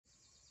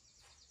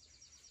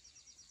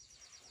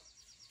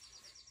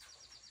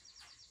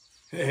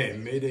Hey,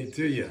 Mayday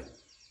to you.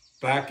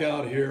 Back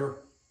out here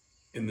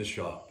in the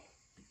shop.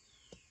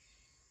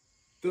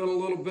 Done a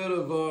little bit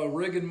of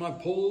rigging my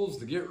poles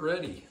to get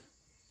ready.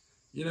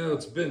 You know,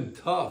 it's been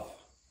tough,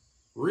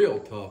 real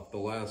tough the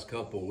last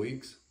couple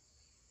weeks.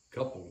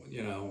 I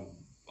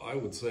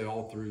would say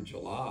all through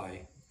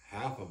July,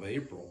 half of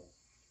April,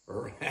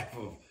 or half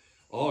of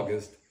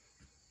August.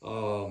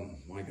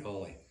 My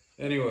golly.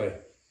 Anyway,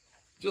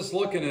 just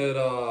looking at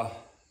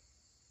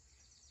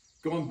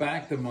going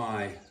back to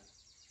my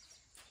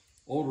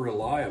old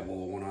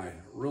Reliable when I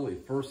really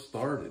first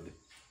started,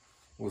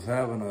 was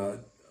having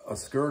a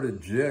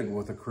skirted jig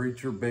with a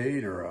creature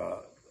bait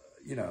or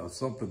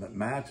something that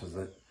matches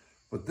it.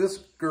 But this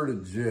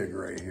skirted jig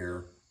right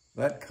here,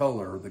 that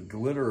color, the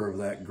glitter of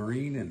that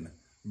green and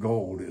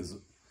gold is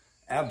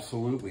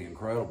absolutely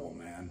incredible,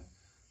 man.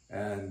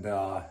 And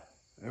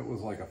it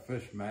was like a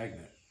fish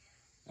magnet.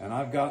 And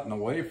I've gotten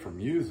away from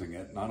using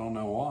it, and I don't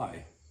know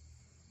why.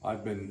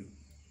 I've been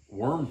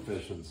worm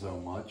fishing so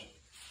much,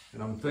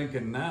 and I'm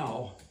thinking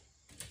now,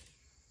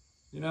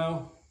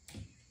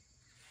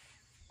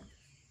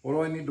 what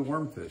do I need to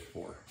worm fish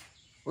for?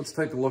 Let's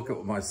take a look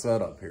at my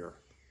setup here.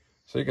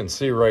 So you can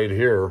see right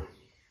here,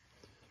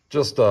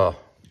 just a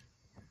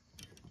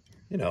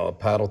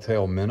paddle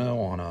tail minnow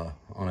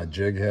on a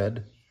jig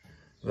head,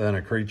 then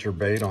a creature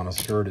bait on a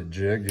skirted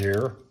jig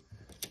here,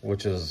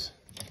 which is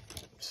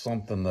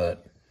something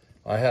that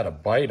I had a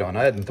bite on.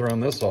 I hadn't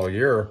thrown this all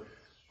year.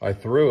 I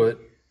threw it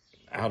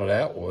out of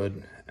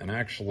Atwood and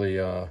actually,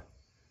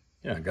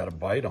 got a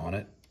bite on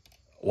it.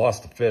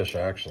 Lost the fish,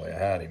 actually. I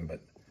had him, but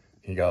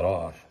he got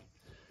off.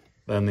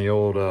 Then the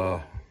old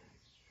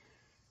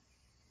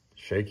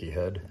shaky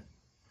head.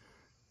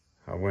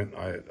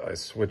 I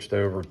switched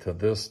over to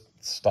this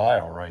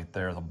style right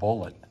there, the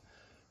bullet,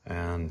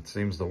 and it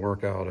seems to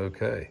work out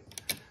okay.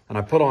 And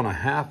I put on a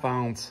 1/2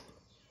 ounce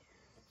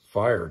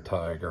Fire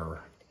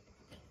Tiger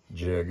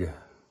jig.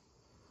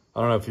 I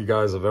don't know if you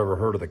guys have ever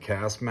heard of the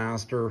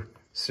Castmaster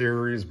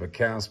series, but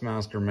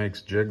Castmaster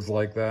makes jigs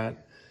like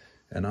that.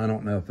 And I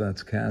don't know if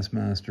that's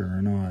Castmaster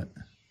or not.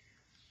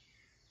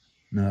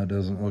 No, it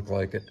doesn't look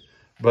like it.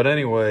 But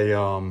anyway,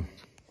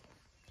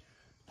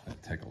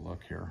 let's take a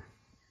look here.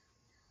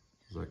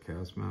 Is that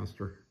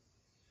Castmaster?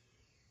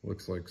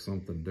 Looks like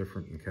something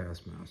different than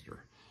Castmaster.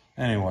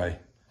 Anyway,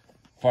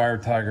 Fire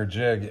Tiger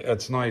jig.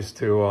 It's nice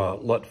to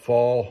let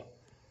fall,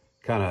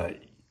 kind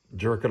of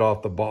jerk it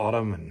off the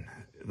bottom and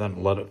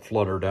then let it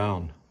flutter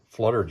down.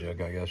 Flutter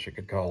jig, I guess you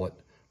could call it.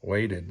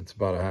 Weighted, it's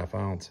about a 1/2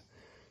 ounce.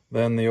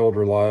 Then the old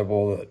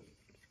Reliable that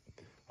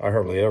I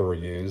hardly ever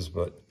use,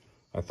 but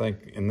I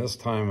think in this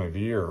time of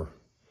year,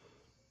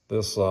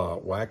 this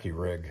wacky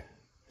rig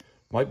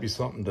might be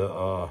something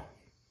to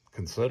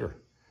consider.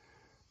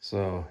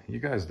 So you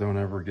guys don't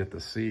ever get to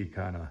see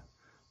kind of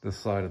this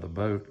side of the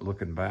boat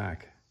looking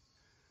back.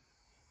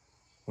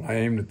 But I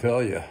aim to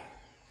tell you,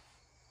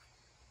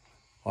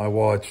 I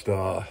watched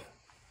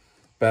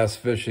Bass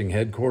Fishing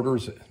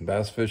Headquarters,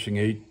 Bass Fishing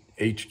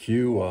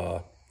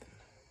HQ,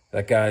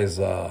 that guy's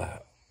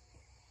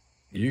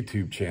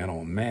YouTube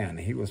channel, and man,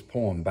 he was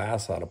pulling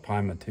bass out of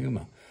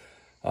Pymatuma,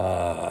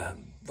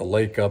 the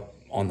lake up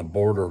on the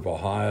border of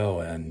Ohio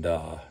and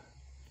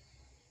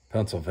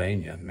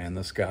Pennsylvania. Man,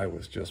 this guy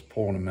was just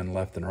pulling them in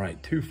left and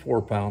right. 2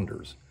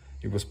 4-pounders.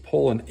 He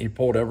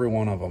pulled every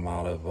one of them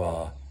out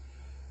of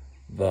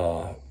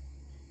the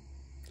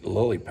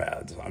lily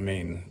pads. I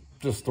mean,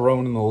 just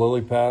throwing in the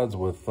lily pads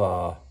with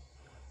a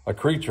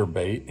creature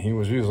bait. He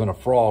was using a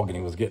frog and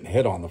he was getting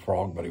hit on the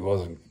frog, but he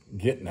wasn't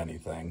getting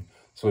anything.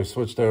 So he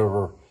switched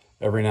over.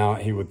 Every now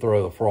he would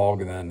throw the frog,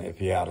 and then if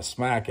he had a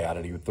smack at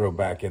it, he would throw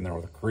back in there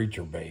with a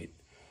creature bait.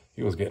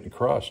 He was getting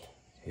crushed.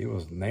 He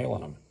was nailing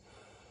them.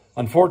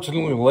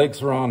 Unfortunately,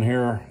 lakes around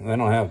here, they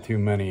don't have too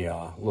many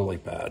lily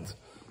pads.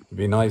 It'd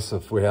be nice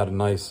if we had a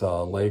nice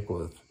lake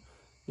with,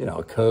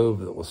 a cove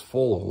that was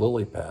full of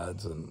lily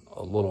pads and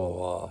a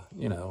little,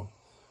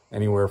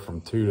 anywhere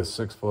from 2 to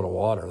 6 foot of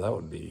water.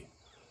 That'd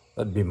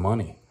be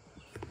money.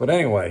 But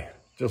anyway,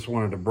 just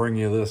wanted to bring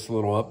you this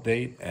little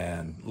update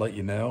and let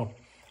you know.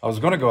 I was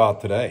going to go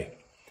out today,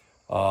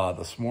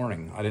 this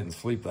morning. I didn't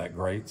sleep that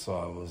great, so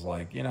I was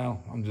like,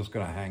 I'm just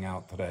going to hang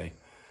out today.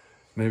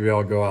 Maybe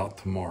I'll go out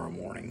tomorrow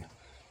morning.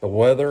 The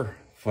weather,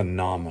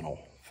 phenomenal,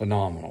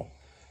 phenomenal.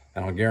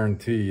 And I'll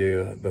guarantee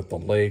you that the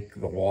lake,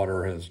 the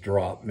water has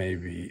dropped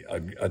maybe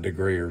a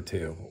degree or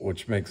 2,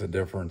 which makes a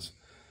difference.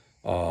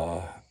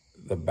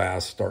 The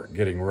bass start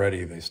getting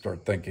ready. They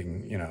start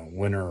thinking,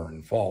 winter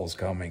and fall is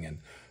coming, and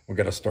we've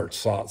got to start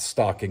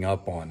stocking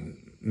up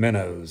on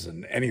minnows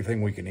and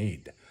anything we can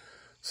eat.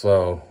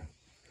 So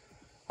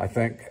I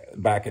think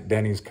back at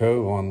Denny's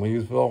Cove on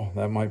Leesville,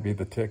 that might be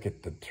the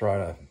ticket to try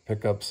to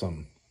pick up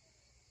some,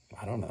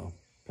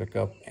 pick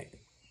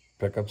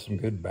up some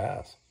good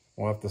bass.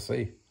 We'll have to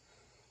see.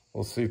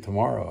 We'll see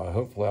tomorrow.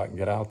 Hopefully I can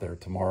get out there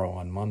tomorrow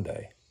on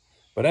Monday.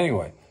 But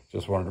anyway,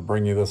 just wanted to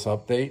bring you this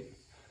update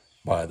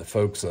by the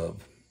folks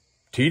of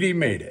TD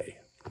Mayday.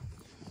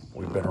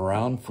 We've been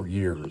around for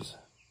years.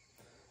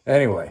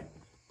 Anyway,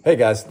 Hey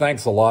guys,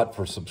 thanks a lot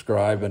for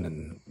subscribing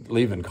and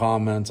leaving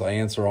comments. I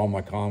answer all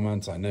my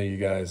comments. I know you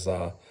guys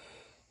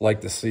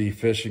like to see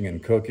fishing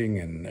and cooking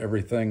and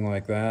everything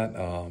like that.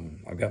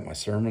 I've got my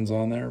sermons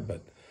on there,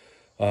 but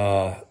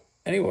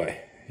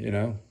anyway, you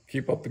know,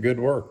 keep up the good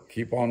work.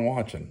 Keep on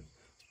watching.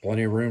 There's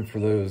plenty of room for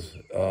those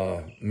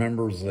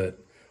members that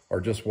are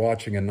just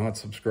watching and not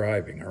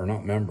subscribing, or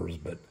not members,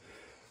 but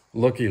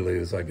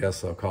looky-loos, I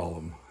guess I'll call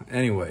them.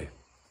 Anyway,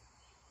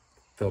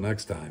 till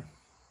next time,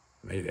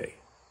 Mayday.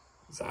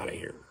 It's out of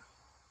here.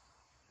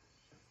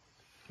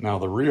 Now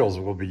the reels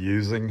we'll be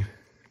using,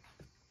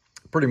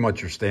 pretty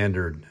much your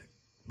standard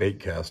bait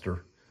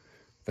caster.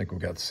 I think we've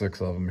got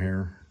 6 of them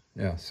here.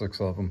 Yeah, 6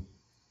 of them.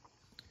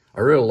 I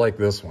really like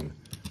this one.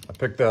 I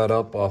picked that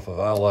up off of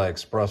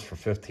AliExpress for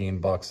 15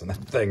 bucks, and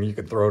that thing, you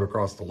can throw it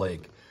across the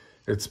lake.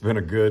 It's been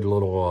a good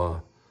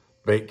little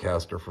bait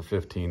caster for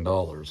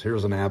 $15.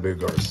 Here's an Abu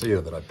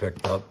Garcia that I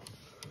picked up,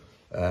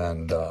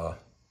 and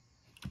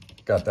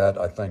got that,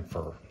 I think,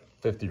 for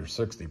 50 or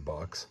 60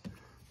 bucks.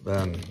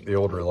 Then the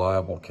old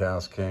reliable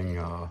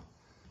KastKing, I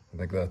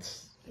think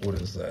that's, what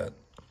is that?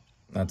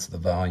 That's the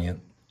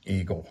Valiant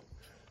Eagle.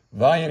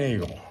 Valiant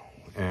Eagle.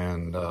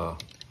 And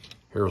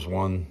here's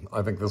one.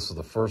 I think this is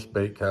the first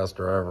bait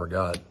caster I ever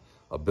got,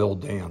 a Bill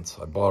Dance.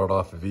 I bought it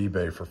off of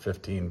eBay for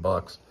 15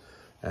 bucks.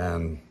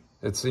 And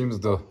it seems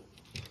to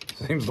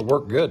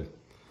work good.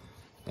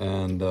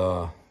 And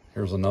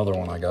here's another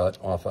one I got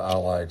off of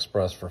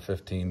AliExpress for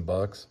 15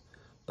 bucks.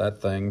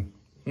 That thing,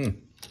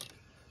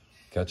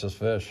 catches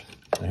fish.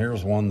 And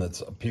here's one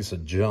that's a piece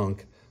of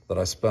junk that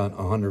I spent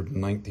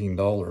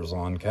 $119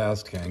 on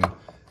KastKing,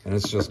 and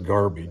it's just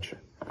garbage.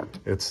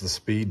 It's the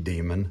Speed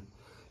Demon.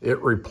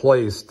 It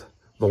replaced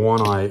the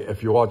one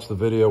if you watch the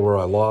video where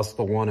I lost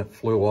the one, it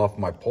flew off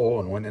my pole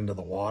and went into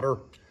the water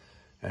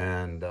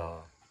and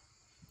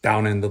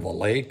down into the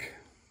lake.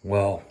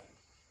 Well,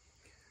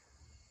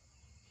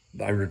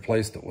 I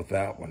replaced it with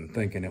that one,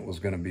 thinking it was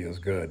going to be as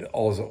good.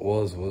 All it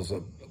was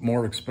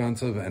more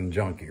expensive and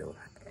junkier.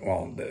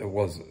 Well,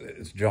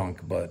 it's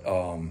junk, but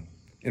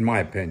in my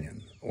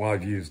opinion, well,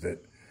 I've used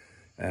it,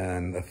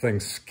 and the thing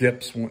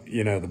skips,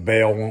 you know, the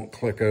bail won't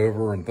click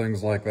over and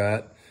things like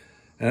that.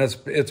 And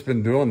it's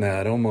been doing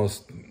that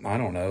almost, I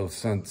don't know,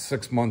 since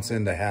 6 months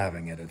into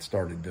having it, it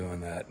started doing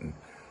that. And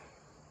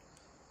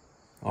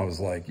I was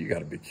like, you got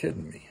to be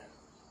kidding me.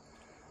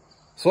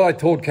 So I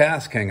told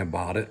KastKing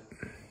about it,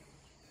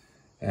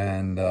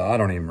 and I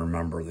don't even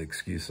remember the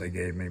excuse they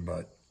gave me,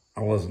 but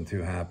I wasn't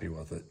too happy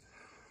with it.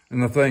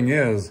 And the thing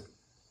is,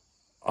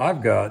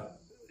 I've got,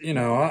 you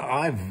know,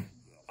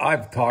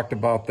 I've talked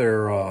about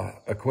their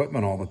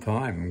equipment all the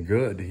time, and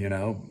good, you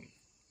know.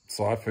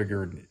 So I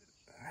figured,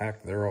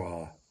 heck,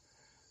 they'll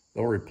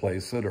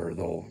replace it, or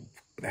they'll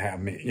have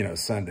me, you know,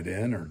 send it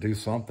in or do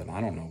something. I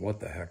don't know what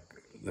the heck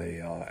they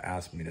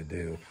asked me to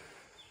do.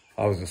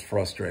 I was just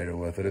frustrated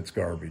with it. It's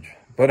garbage.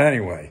 But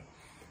anyway,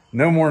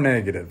 no more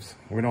negatives.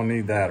 We don't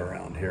need that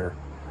around here.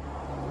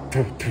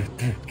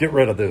 Get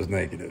rid of those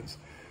negatives.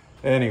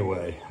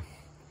 Anyway,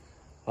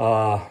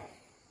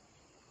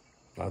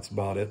 that's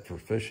about it for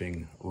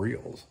fishing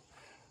reels.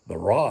 The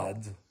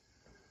rods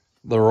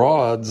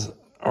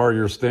are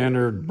your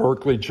standard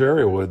Berkley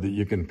cherrywood that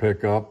you can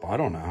pick up. I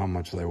don't know how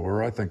much they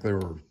were. I think they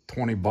were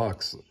 20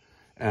 bucks,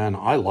 and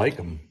I like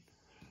them.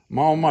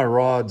 All my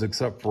rods,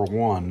 except for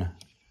one,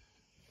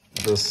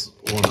 this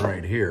one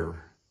right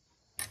here,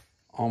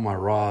 all my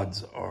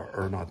rods are,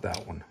 or not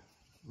that one,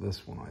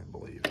 this one, I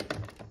believe.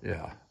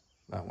 Yeah,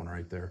 that one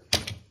right there.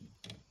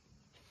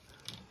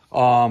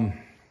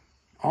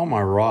 All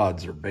my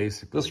rods are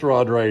basic. This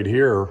rod right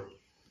here,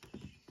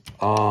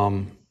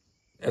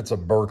 it's a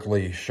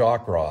Berkley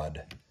shock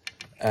rod.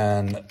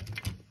 And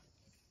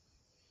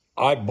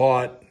I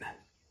bought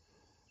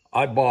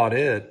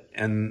it,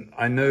 and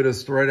I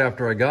noticed right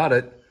after I got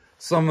it,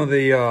 some of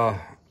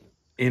the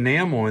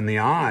enamel in the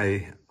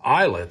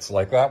eyelets,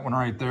 like that one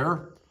right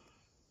there,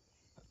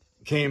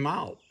 came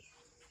out.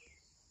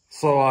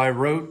 So I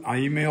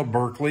emailed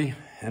Berkley,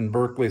 and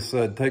Berkley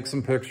said, take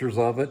some pictures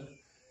of it.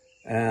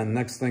 And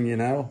next thing you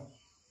know,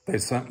 they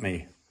sent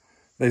me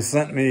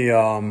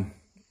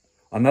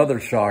another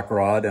shock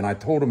rod, and I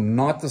told them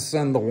not to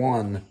send the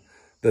one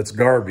that's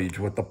garbage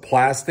with the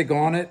plastic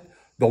on it,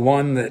 the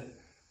one that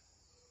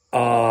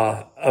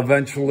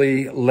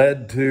eventually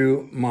led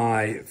to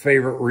my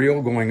favorite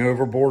reel going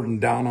overboard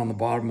and down on the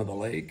bottom of the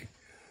lake.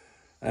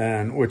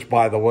 And which,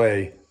 by the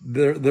way,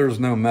 there's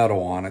no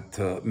metal on it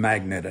to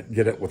magnet it,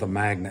 get it with a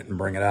magnet and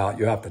bring it out.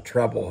 You have to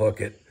treble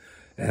hook it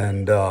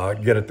and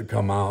get it to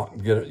come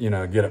out, get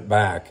it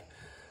back.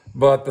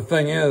 But the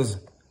thing is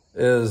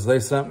they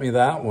sent me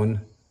that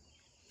one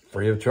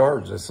free of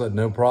charge. They said,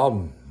 no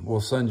problem, we'll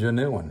send you a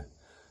new one.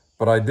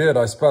 But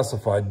I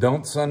specified,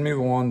 don't send me the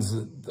ones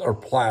that are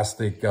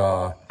plastic,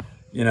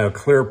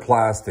 clear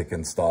plastic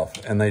and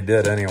stuff. And they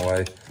did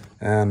anyway.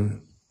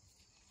 And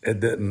it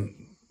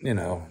didn't,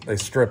 they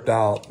stripped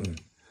out and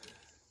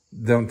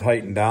don't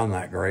tighten down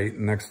that great.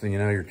 And next thing you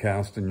know, you're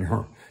casting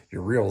your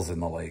reels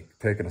in the lake,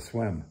 taking a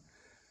swim.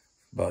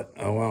 But,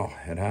 oh well,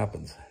 it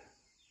happens.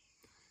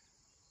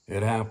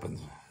 It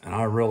happens. And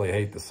I really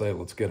hate to say,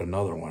 let's get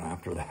another one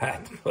after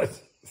that,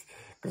 but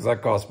because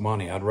that costs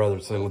money. I'd rather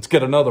say, let's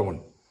get another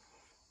one.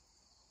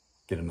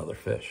 Get another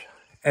fish.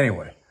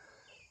 Anyway,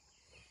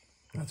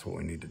 that's what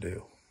we need to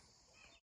do.